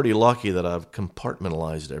 I've been pretty lucky that I've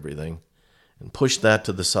compartmentalized everything and pushed that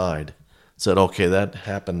to the side. Said, okay, that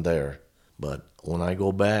happened there, but when I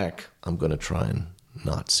go back, I'm going to try and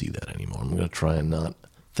not see that anymore. I'm going to try and not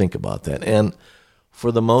think about that. And for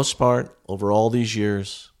the most part, over all these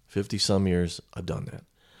years, 50-some years, I've done that.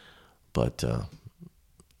 But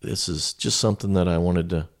this is just something that I wanted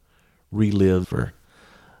to relive for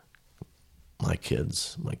my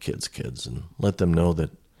kids' kids, and let them know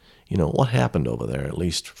that, what happened over there, at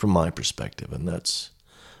least from my perspective. And that's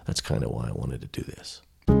kind of why I wanted to do this.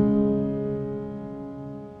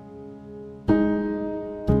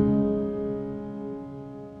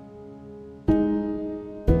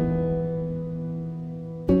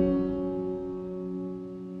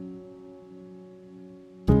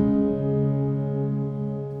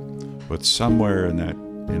 But somewhere in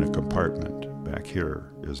a compartment back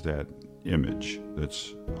here is that image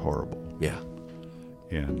that's horrible. Yeah.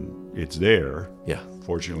 And it's there. Yeah.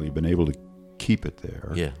 Fortunately, you've been able to keep it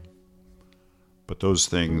there. Yeah. But those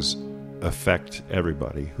things affect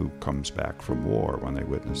everybody who comes back from war when they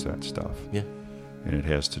witness that stuff. Yeah. And it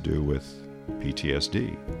has to do with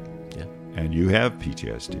PTSD. Yeah. And you have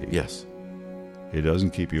PTSD. Yes. It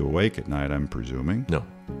doesn't keep you awake at night, I'm presuming. No.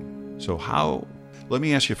 So how, Let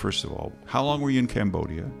me ask you, first of all, how long were you in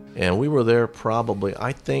Cambodia? And we were there probably,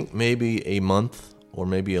 I think, maybe a month or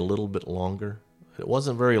maybe a little bit longer. It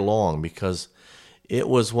wasn't very long because it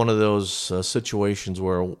was one of those situations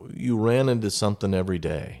where you ran into something every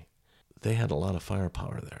day. They had a lot of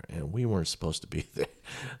firepower there, and we weren't supposed to be there.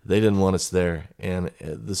 They didn't want us there. And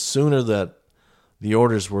the sooner that the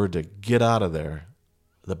orders were to get out of there,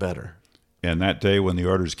 the better. And that day when the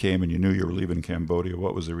orders came and you knew you were leaving Cambodia,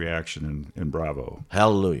 what was the reaction in Bravo?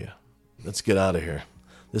 Hallelujah. Let's get out of here.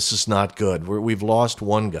 This is not good. We've lost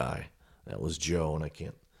one guy. That was Joe, and I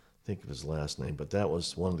can't think of his last name, but that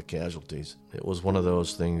was one of the casualties. It was one of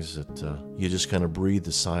those things that you just kind of breathed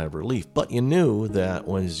a sigh of relief. But you knew that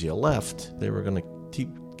as you left, they were going to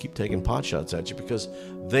keep taking pot shots at you because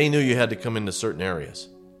they knew you had to come into certain areas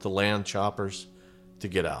to land choppers to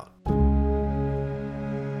get out.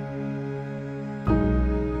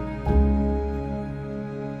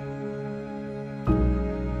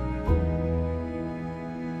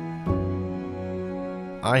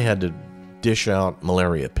 I had to dish out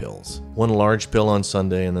malaria pills. One large pill on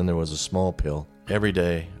Sunday, and then there was a small pill every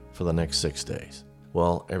day for the next 6 days.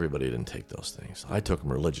 Well, everybody didn't take those things. I took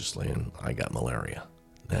them religiously, and I got malaria,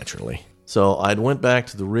 naturally. So I went back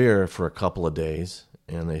to the rear for a couple of days,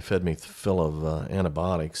 and they fed me full of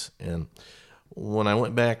antibiotics. And when I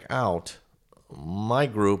went back out, my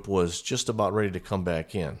group was just about ready to come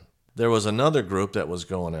back in. There was another group that was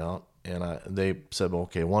going out, and they said, well,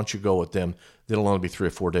 okay, why don't you go with them? It'll only be 3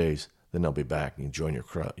 or 4 days. Then they'll be back and you join your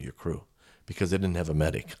crew. Because they didn't have a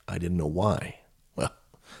medic. I didn't know why. Well,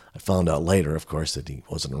 I found out later, of course, that he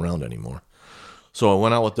wasn't around anymore. So I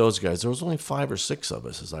went out with those guys. There was only 5 or 6 of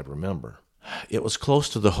us, as I remember. It was close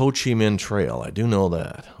to the Ho Chi Minh Trail. I do know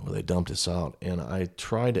that, where they dumped us out. And I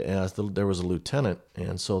tried to ask, there was a lieutenant,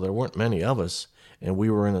 and so there weren't many of us. And we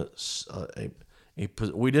were in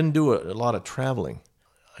we didn't do a lot of traveling.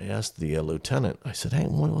 I asked the lieutenant, I said, hey,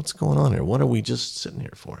 what's going on here? What are we just sitting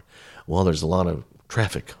here for? Well, there's a lot of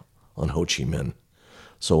traffic on Ho Chi Minh.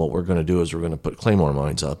 So what we're going to do is we're going to put claymore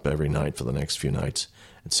mines up every night for the next few nights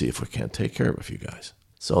and see if we can't take care of a few guys.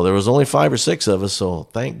 So there was only 5 or 6 of us, so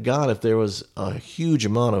thank God if there was a huge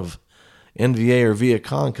amount of NVA or Viet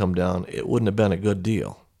Cong come down, it wouldn't have been a good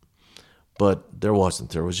deal. But there wasn't.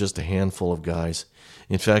 There was just a handful of guys.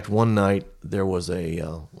 In fact, one night there was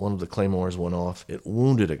one of the claymores went off. It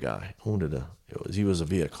wounded a guy. He was a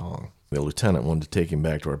Viet Cong. The lieutenant wanted to take him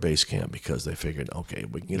back to our base camp because they figured, okay,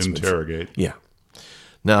 we can get some interrogate. Yeah.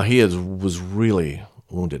 Now he was really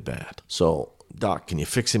wounded bad. So, Doc, can you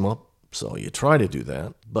fix him up? So you try to do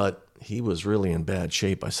that, but he was really in bad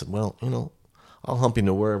shape. I said, well, I'll hump him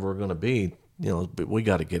to wherever we're going to be. But we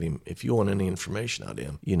got to get him. If you want any information out of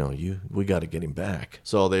him, we got to get him back.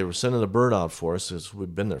 So they were sending a bird out for us because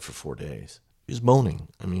we'd been there for 4 days. He was moaning.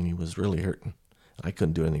 I mean, he was really hurting. I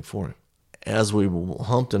couldn't do anything for him. As we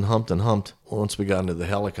humped and humped and humped, once we got into the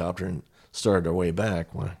helicopter and started our way back,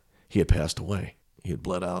 he had passed away. He had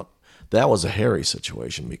bled out. That was a hairy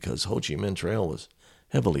situation because Ho Chi Minh Trail was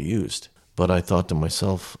heavily used. But I thought to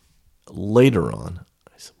myself later on,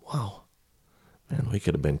 I said, wow. Man, we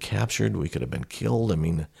could have been captured. We could have been killed. I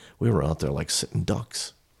mean, we were out there like sitting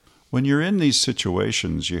ducks. When you're in these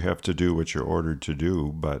situations, you have to do what you're ordered to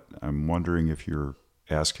do, but I'm wondering if you're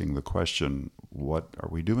asking the question, what are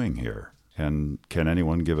we doing here? And can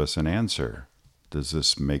anyone give us an answer? Does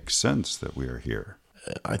this make sense that we are here?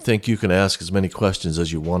 I think you can ask as many questions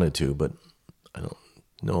as you wanted to, but I don't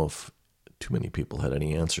know if too many people had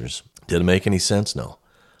any answers. Did it make any sense? No.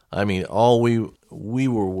 I mean, all we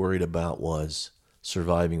were worried about was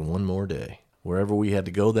surviving one more day. Wherever we had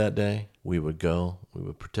to go that day, we would go. We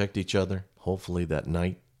would protect each other. Hopefully that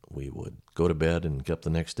night we would go to bed and get up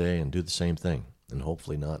the next day and do the same thing and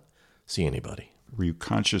hopefully not see anybody. Were you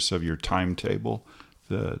conscious of your timetable,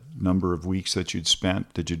 the number of weeks that you'd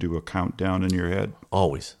spent? Did you do a countdown in your head?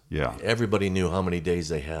 Always. Yeah. Everybody knew how many days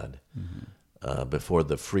they had before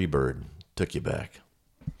the free bird took you back.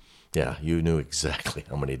 Yeah, you knew exactly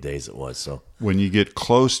how many days it was. So when you get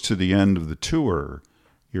close to the end of the tour,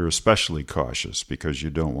 you're especially cautious because you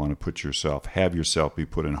don't want to have yourself be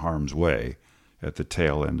put in harm's way at the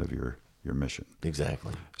tail end of your mission.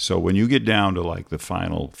 Exactly. So when you get down to like the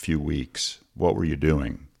final few weeks, what were you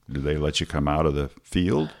doing? Did they let you come out of the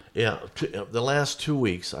field? Yeah, the last 2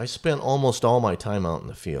 weeks, I spent almost all my time out in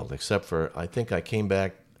the field, except for I think I came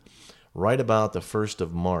back right about the 1st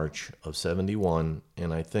of March of 71,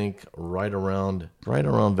 and I think right around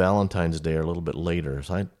Valentine's Day or a little bit later.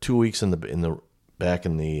 So I had 2 weeks back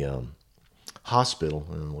in the hospital,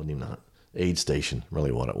 and wasn't even an aid station,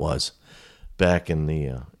 really what it was, back in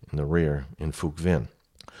the rear in Phuc Vinh.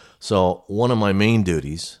 So one of my main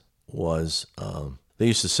duties was they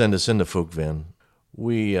used to send us into Fuqueville.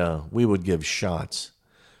 We would give shots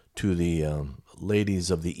to the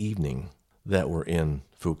ladies of the evening that were in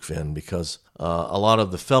Fuqueville because a lot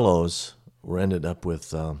of the fellows were ended up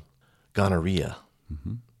with gonorrhea.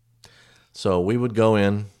 Mm-hmm. So we would go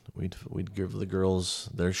in, we'd give the girls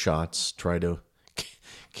their shots, try to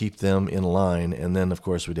keep them in line, and then of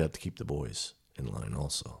course we'd have to keep the boys in line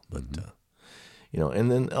also. But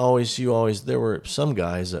and then there were some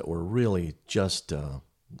guys that were really just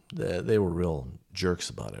they were real jerks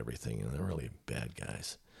about everything, and they're really bad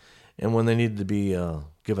guys. And when they needed to be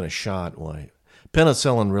given a shot,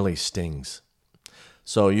 penicillin really stings.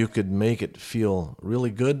 So you could make it feel really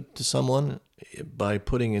good to someone by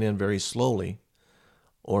putting it in very slowly,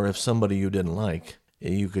 or if somebody you didn't like,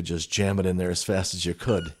 you could just jam it in there as fast as you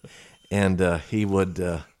could, and he would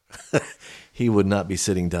not be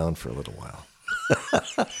sitting down for a little while.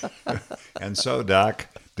 And so, Doc,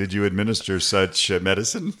 did you administer such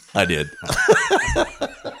medicine? I did.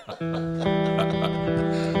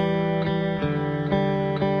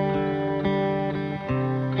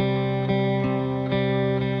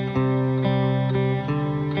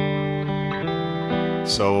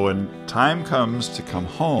 So when time comes to come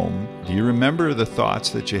home, do you remember the thoughts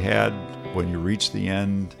that you had when you reached the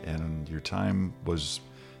end and your time was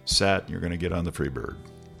set and you're going to get on the Freebird?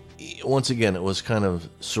 Once again, it was kind of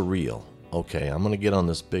surreal. Okay, I'm going to get on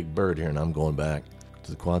this big bird here and I'm going back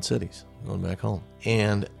to the Quad Cities. I'm going back home.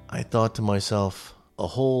 And I thought to myself,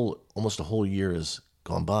 almost a whole year has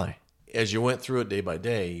gone by. As you went through it day by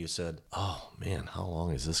day, you said, oh man, how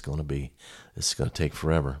long is this going to be? This is going to take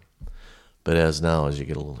forever. But as you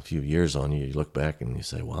get a few years on you, you look back and you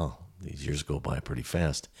say, wow, these years go by pretty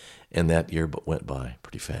fast. And that year went by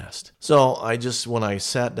pretty fast. So when I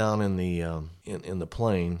sat down in the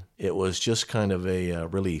plane, it was just kind of a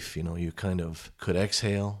relief. You kind of could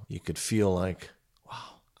exhale. You could feel like,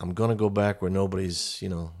 wow, I'm going to go back where nobody's,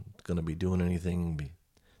 going to be doing anything,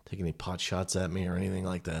 taking any pot shots at me or anything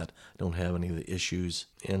like that. I don't have any of the issues.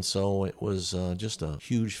 And so it was just a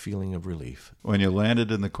huge feeling of relief. When you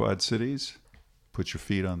landed in the Quad Cities, put your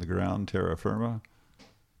feet on the ground, terra firma,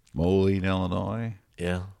 Moline, Illinois.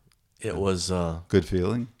 Yeah, it was... good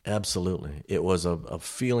feeling? Absolutely. It was a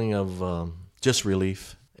feeling of just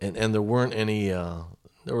relief. And there weren't any... there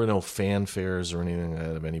were no fanfares or anything like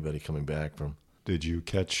that of anybody coming back from... Did you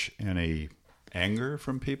catch any anger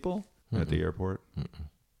from people at the airport?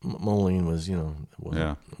 Moline was,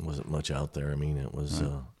 wasn't much out there. I mean, it was.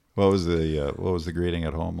 What was the greeting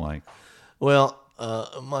at home like? Well,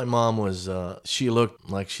 my mom was. She looked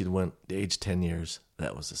like she'd went age 10 years.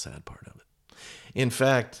 That was the sad part of it. In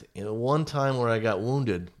fact, one time where I got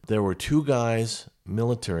wounded, there were two guys,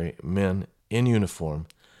 military men in uniform,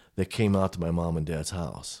 that came out to my mom and dad's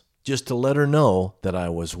house just to let her know that I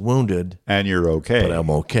was wounded and you're okay. But I'm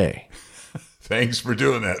okay. Thanks for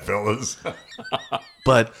doing that, fellas.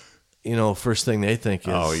 But, first thing they think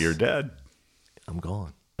is... Oh, you're dead. I'm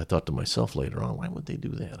gone. I thought to myself later on, why would they do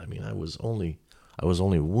that? I mean, I was only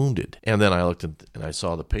wounded. And then I looked and I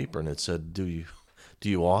saw the paper and it said, do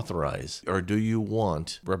you authorize or do you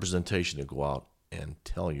want representation to go out and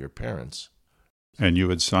tell your parents? And you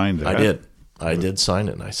had signed that? I did. I did sign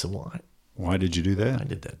it. And I said, why did you do that? I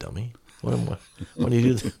did that, dummy. What do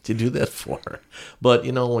you do that for? But,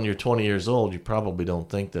 when you're 20 years old, you probably don't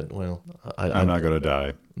think that, I'm not going to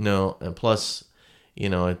die. No, and plus,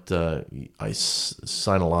 I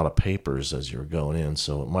sign a lot of papers as you're going in,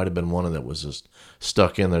 so it might have been one that was just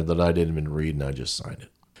stuck in there that I didn't even read, and I just signed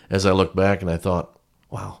it. As I look back, and I thought,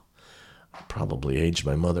 wow, I probably aged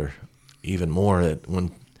my mother even more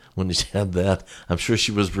when she had that. I'm sure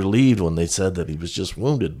she was relieved when they said that he was just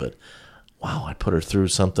wounded, but... wow, I put her through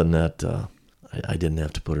something that I didn't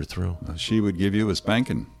have to put her through. She would give you a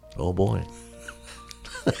spanking. Oh, boy.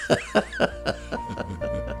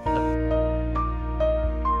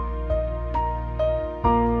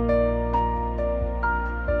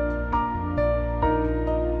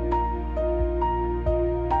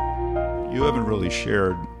 You haven't really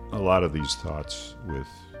shared a lot of these thoughts with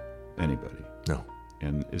anybody. No.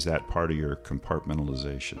 And is that part of your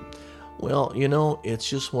compartmentalization? Well, it's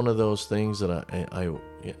just one of those things that I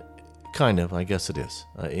kind of, I guess it is.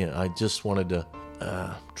 I just wanted to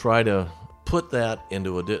try to put that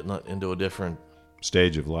into a different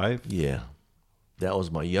stage of life. Yeah, that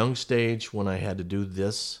was my young stage when I had to do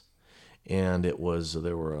this, and there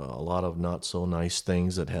were a lot of not so nice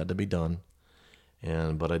things that had to be done,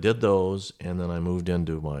 but I did those, and then I moved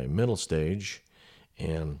into my middle stage,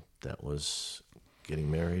 and that was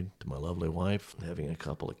getting married to my lovely wife, having a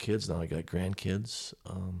couple of kids. Now I got grandkids.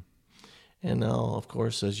 And now, of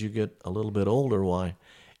course, as you get a little bit older,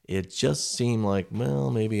 it just seemed like,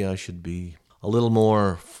 well, maybe I should be a little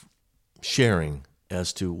more sharing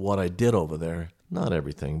as to what I did over there. Not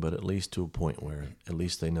everything, but at least to a point where at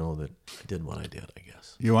least they know that I did what I did, I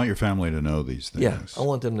guess. You want your family to know these things. Yeah, I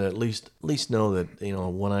want them to at least know that,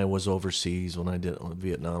 when I was overseas, when I did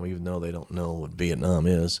Vietnam, even though they don't know what Vietnam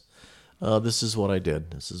is, this is what I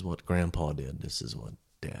did. This is what Grandpa did. This is what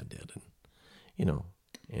Dad did. And,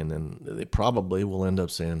 and then they probably will end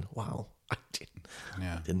up saying, wow, I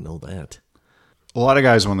didn't know that. A lot of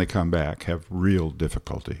guys, when they come back, have real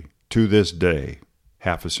difficulty. To this day,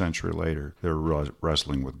 half a century later, they're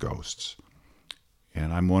wrestling with ghosts.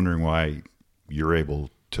 And I'm wondering why you're able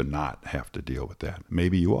to not have to deal with that.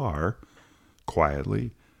 Maybe you are,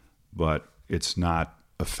 quietly, but it's not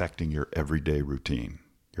affecting your everyday routine.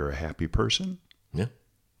 You're a happy person. Yeah.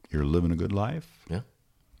 You're living a good life. Yeah.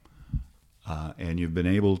 And you've been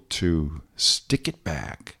able to stick it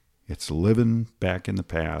back. It's living back in the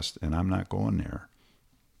past, and I'm not going there.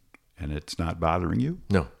 And it's not bothering you?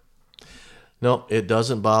 No, it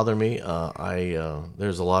doesn't bother me.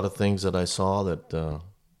 There's a lot of things that I saw that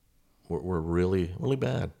were really, really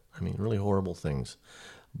bad. I mean, really horrible things.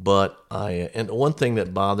 But and one thing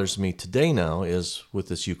that bothers me today now is with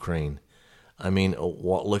this Ukraine. I mean,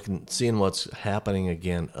 seeing what's happening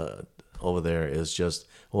again over there is just,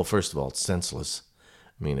 well, first of all, it's senseless.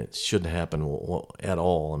 I mean, it shouldn't happen at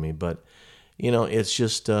all. I mean, but, it's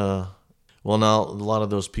just, now a lot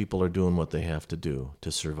of those people are doing what they have to do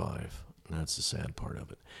to survive. And that's the sad part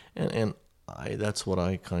of it. And that's what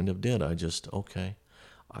I kind of did. I just, okay,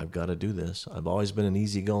 I've got to do this. I've always been an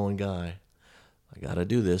easygoing guy. I got to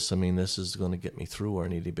do this. I mean, this is going to get me through where I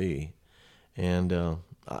need to be. And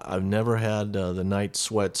I've never had the night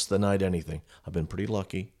sweats, the night anything. I've been pretty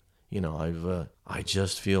lucky. I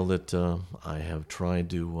just feel that I have tried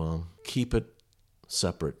to keep it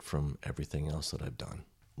separate from everything else that I've done.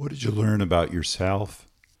 What did you learn about yourself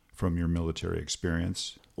from your military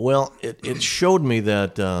experience? Well, it showed me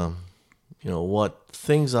that, what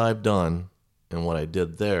things I've done and what I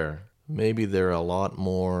did there, maybe they're a lot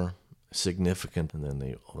more significant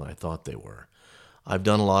than I thought they were. I've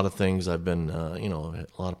done a lot of things. I've been, a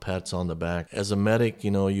lot of pats on the back. As a medic,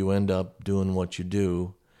 you end up doing what you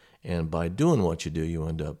do. And by doing what you do, you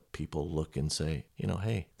end up, people look and say,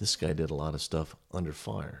 hey, this guy did a lot of stuff under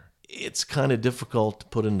fire. It's kind of difficult to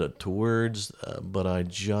put into words, but I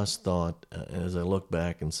just thought, as I look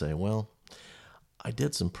back and say, well, I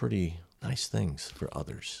did some pretty nice things for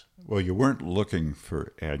others. Well, you weren't looking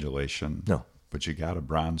for adulation. No. But you got a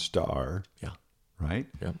Bronze Star. Yeah. Right?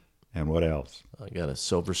 Yep. And what else? I got a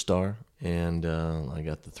Silver Star, and I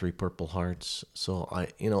got the 3 Purple Hearts. So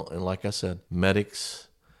and like I said, medics,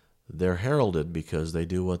 they're heralded because they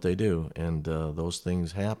do what they do, and those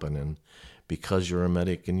things happen. And because you're a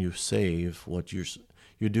medic and you save what you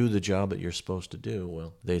do the job that you're supposed to do,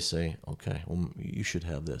 well, they say, okay, well, you should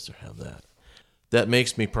have this or have that. That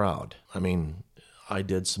makes me proud. I mean, I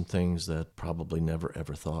did some things that probably never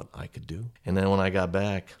ever thought I could do. And then when I got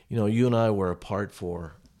back, you and I were apart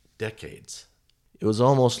for decades. It was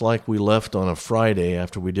almost like we left on a Friday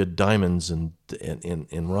after we did Diamonds in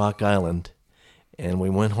Rock Island, and we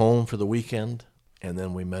went home for the weekend, and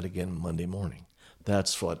then we met again Monday morning.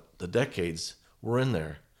 That's what the decades were in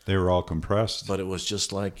there. They were all compressed. But it was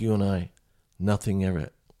just like you and I, nothing ever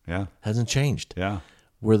hasn't changed. Yeah.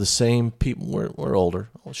 We're the same people. We're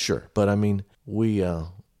older, sure, but I mean, we're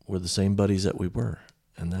the same buddies that we were,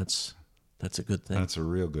 and that's a good thing. That's a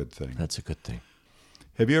real good thing. That's a good thing.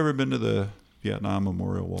 Have you ever been to the Vietnam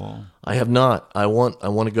Memorial Wall? I have not. I want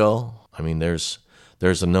to go. I mean, there's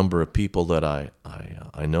a number of people that I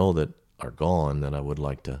know that are gone that I would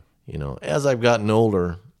like to. As I've gotten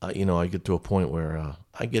older, I get to a point where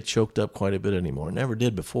I get choked up quite a bit anymore. Never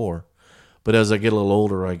did before, but as I get a little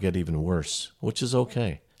older, I get even worse, which is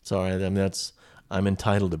okay. It's all right. I mean, I'm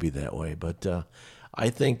entitled to be that way. But I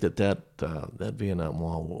think that Vietnam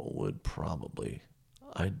Wall would probably,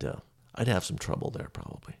 I'd have some trouble there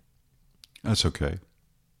probably. That's okay.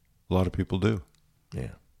 A lot of people do.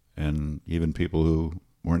 Yeah. And even people who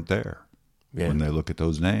weren't there when they look at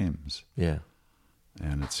those names. Yeah.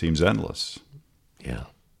 And it seems endless. Yeah.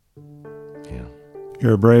 Yeah.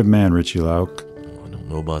 You're a brave man, Richie Lauk. I don't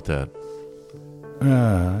know about that.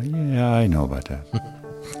 Yeah, I know about that.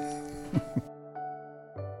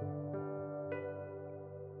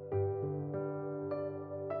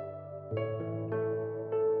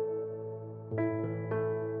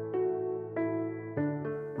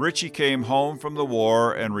 Richie came home from the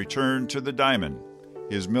war and returned to the Diamond.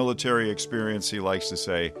 His military experience, he likes to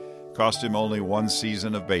say, cost him only 1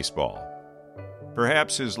 season of baseball.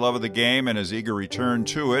 Perhaps his love of the game and his eager return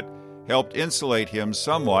to it helped insulate him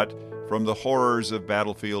somewhat from the horrors of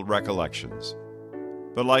battlefield recollections.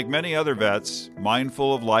 But like many other vets,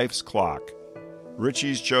 mindful of life's clock,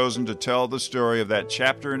 Richie's chosen to tell the story of that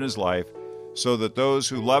chapter in his life so that those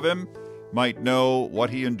who love him might know what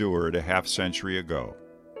he endured a half-century ago.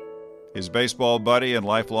 His baseball buddy and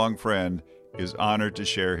lifelong friend is honored to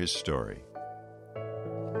share his story.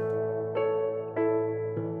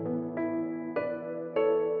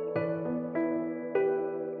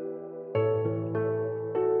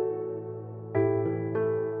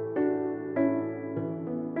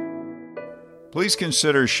 Please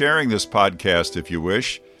consider sharing this podcast if you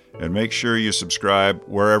wish, and make sure you subscribe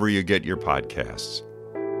wherever you get your podcasts.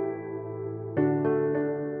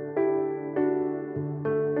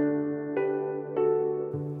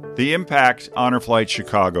 The impact Honor Flight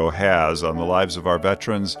Chicago has on the lives of our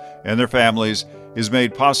veterans and their families is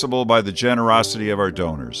made possible by the generosity of our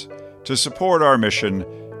donors. To support our mission,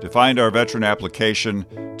 to find our veteran application,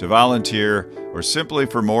 to volunteer, or simply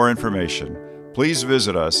for more information, please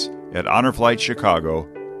visit us at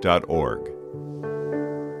honorflightchicago.org.